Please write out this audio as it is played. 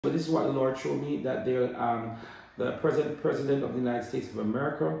But this is what the Lord showed me, that the president of the United States of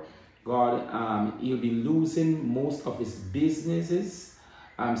America, God, he'll be losing most of his businesses.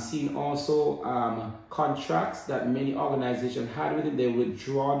 I'm seeing also contracts that many organizations had with him. They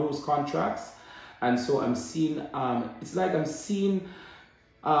withdraw those contracts, and so I'm seeing it's like I'm seeing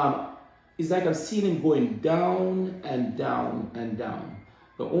him going down and down and down.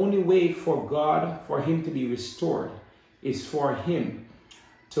 The only way for God, for him to be restored, is for him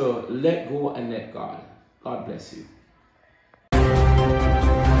to let go and let God. God bless you.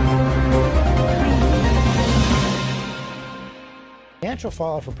 Financial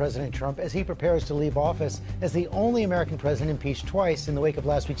fallout for President Trump as he prepares to leave office as the only American president impeached twice in the wake of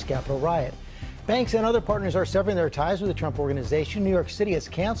last week's Capitol riot. Banks and other partners are severing their ties with the Trump organization. New York City has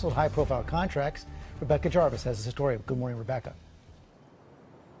canceled high-profile contracts. Rebecca Jarvis has the story. Good morning, Rebecca.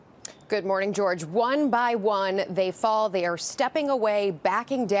 Good morning, George. One by one, they fall. They are stepping away,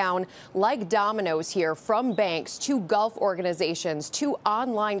 backing down like dominoes here, from banks to Gulf organizations to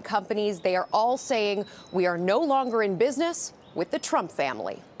online companies. They are all saying we are no longer in business with the Trump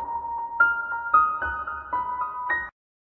family.